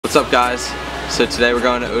What's up, guys? So today we're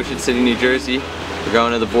going to Ocean City, New Jersey. We're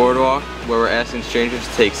going to the Boardwalk where we're asking strangers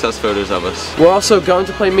to take sus photos of us. We're also going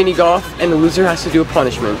to play mini golf and the loser has to do a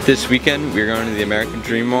punishment. This weekend we're going to the American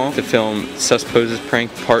Dream Mall to film Sus Poses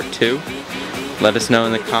Prank Part 2. Let us know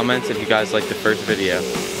in the comments if you guys liked the first video.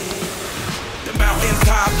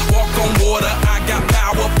 Mountaintop, walk on water, I got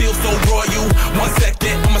power, feel so royal. 1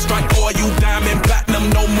 second, I'ma strike for you. Diamond, platinum,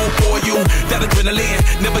 no more for you. That adrenaline,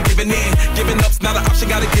 never giving in. Giving up's not an option,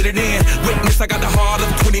 gotta get it in. Witness, I got the heart of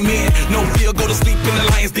 20 men. No fear, go to sleep in the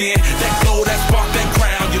lion's den. That glow, that spark, that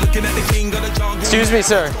crown. You're looking at the king of the jungle. Excuse me,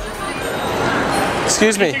 sir.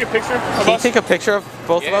 Excuse me. Can you take a picture of us? Can you take a picture of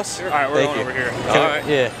both of us? Sure. Alright, we're going over here. Alright.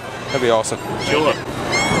 Yeah, that'd be awesome. Chill up.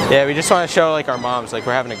 Yeah, we just want to show like our moms, like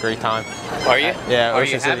we're having a great time. Are you? Yeah. Are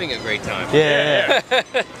you having a great time? Yeah.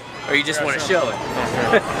 Or you just want to show it?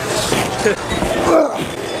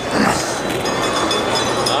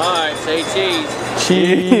 Alright, say cheese.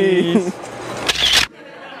 Cheese.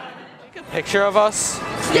 Take a picture of us?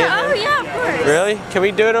 Yeah, oh yeah, of course. Really? Can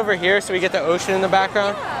we do it over here so we get the ocean in the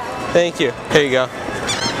background? Yeah. Thank you. Here you go.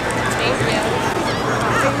 Thank you.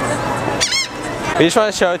 We just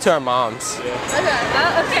want to show it to our moms. Okay.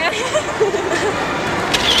 Okay.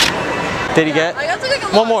 Did he get? I got to take a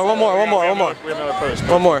One more. We have another post.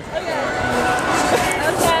 One more. Okay.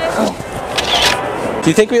 Do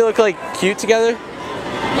you think we look like cute together?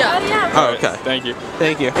 Yeah. Oh yeah. Oh, okay. Thank you.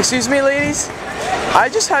 Thank you. Excuse me, ladies. I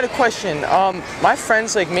just had a question. My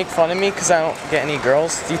friends like make fun of me because I don't get any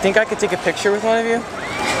girls. Do you think I could take a picture with one of you?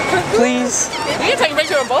 Please? You can take a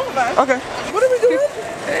picture of both of us. Okay. What are we doing?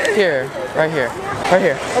 Here. Right here. Right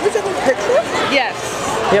here. Are we taking a picture? Yes.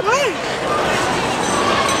 Yep.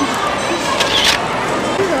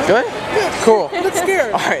 Good? Yeah. Cool. You look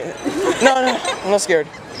scared. Alright. No, I'm not scared.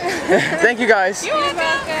 Thank you, guys. You're welcome.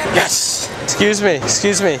 Yes. Excuse me.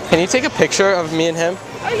 Can you take a picture of me and him?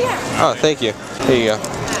 Oh yeah. Oh, thank you. Here you go.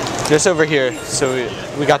 Just over here, so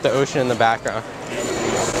we got the ocean in the background.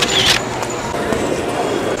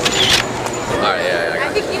 Alright, yeah, I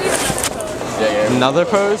think you need another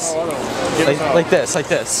pose. Yeah. Another pose? Like this.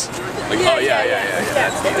 Like, oh, yeah.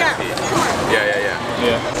 That's neat.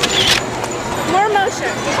 Yeah. More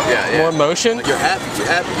motion. Yeah. More motion? Like you're happy, you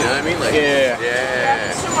know what I mean? Like, yeah.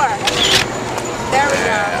 Sure. There we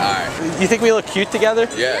go. Alright. You think we look cute together?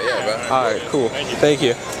 Yeah, bro. Alright, cool. Thank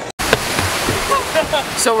you.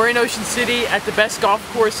 So we're in Ocean City at the best golf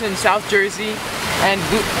course in South Jersey, and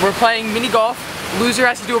we're playing mini golf. Loser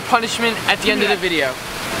has to do a punishment at the end of the video.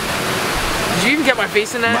 Did you even get my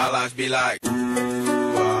face in that? My life be like,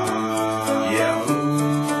 yeah.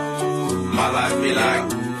 My life be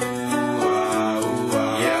like,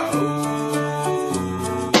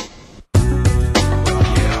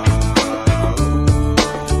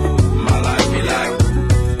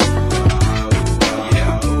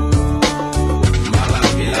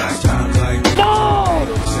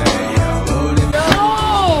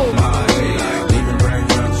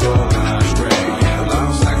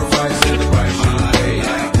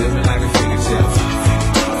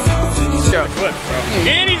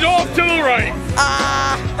 And he's off to the right.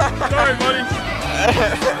 Sorry, buddy.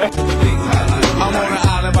 I'm on an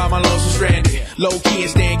island by my lonesome stranded. Low key and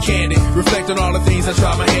staying candid. Reflect on all the things I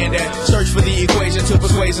try my hand at. Search for the equation to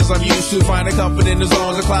persuasions I'm used to. Finding comfort in the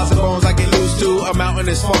zones of clouds and bones I get loose to. A mountain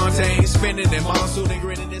is Fontaine. Spinning in monsoon and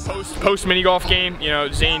grinning this Post mini golf game, you know,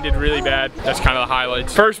 Zane did really bad. That's kind of the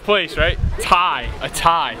highlights. First place, right? A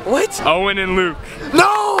tie. What? Owen and Luke.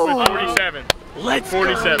 No! With 47. Let's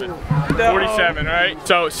 47. go. 47, right?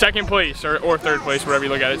 So second place, or third place, whatever you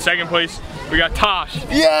look at it. Second place, we got Tosh.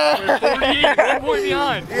 Yeah! 48, 1 point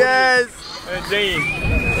behind. Yes! And Zane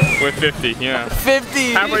with 50, you know.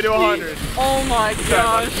 50! Halfway to 100. Oh my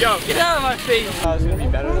gosh. Yo, Get out of my face.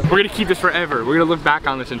 we're gonna keep this forever. We're gonna look back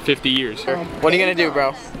on this in 50 years. What are you gonna do,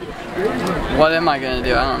 bro? What am I gonna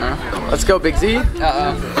do? I don't know. Let's go, Big Z.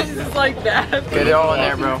 It's like that. Get it all in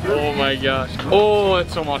there, bro. Oh my gosh. Oh,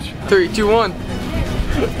 that's so much. 3, 2, 1.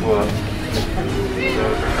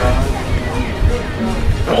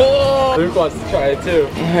 Oh! Luke wants to try it too.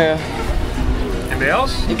 Yeah. Anybody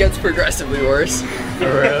else? It gets progressively worse.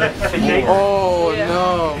 Really? Oh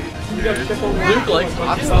no. Luke likes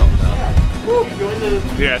hot stuff.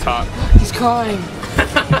 Yeah, it's hot. He's crying.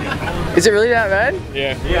 Is it really that bad?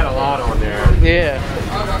 Yeah. You got a lot on there. Yeah.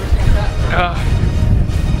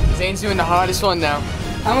 Zane's doing the hottest one now.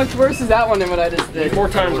 How much worse is that one than what I just did? 4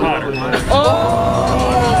 times hotter.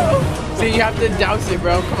 Oh! So you have to douse it,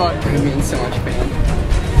 bro. Come on. You're gonna be in so much pain.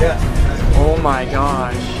 Yeah. Oh my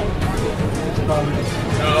gosh.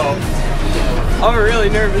 Uh-oh. I'm really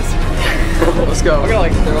nervous. Let's go. I'm gonna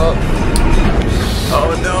like throw up.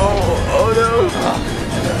 Oh no! Oh no!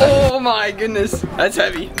 Oh my goodness, that's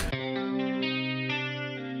heavy.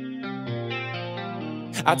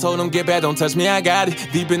 I told him get back, don't touch me, I got it.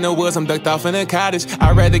 Deep in the woods, I'm ducked off in a cottage.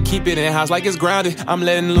 I'd rather keep it in house like it's grounded. I'm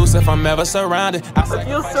letting loose if I'm ever surrounded. I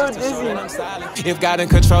feel so dizzy. If God in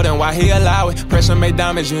control, then why he allow it? Pressure made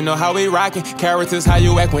diamonds, you know how we rockin'. Characters, how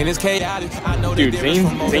you act when it's chaotic. I know dude,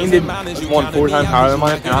 Zane did one 4 times harder than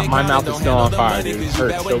mine, and my mouth is still on fire, dude. It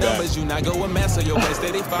hurts so bad.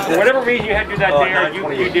 For whatever reason you had to do that there,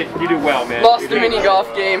 you did well, man. Lost the mini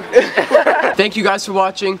golf game. Thank you guys for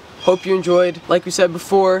watching. Hope you enjoyed. Like we said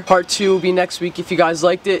before, part 2 will be next week. If you guys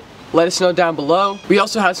liked it, let us know down below. We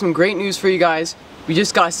also have some great news for you guys. We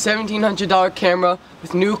just got a $1,700 camera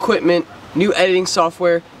with new equipment, new editing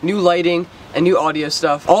software, new lighting, and new audio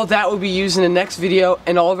stuff. All that will be used in the next video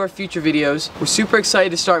and all of our future videos. We're super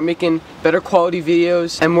excited to start making better quality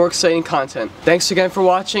videos and more exciting content. Thanks again for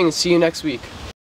watching and see you next week.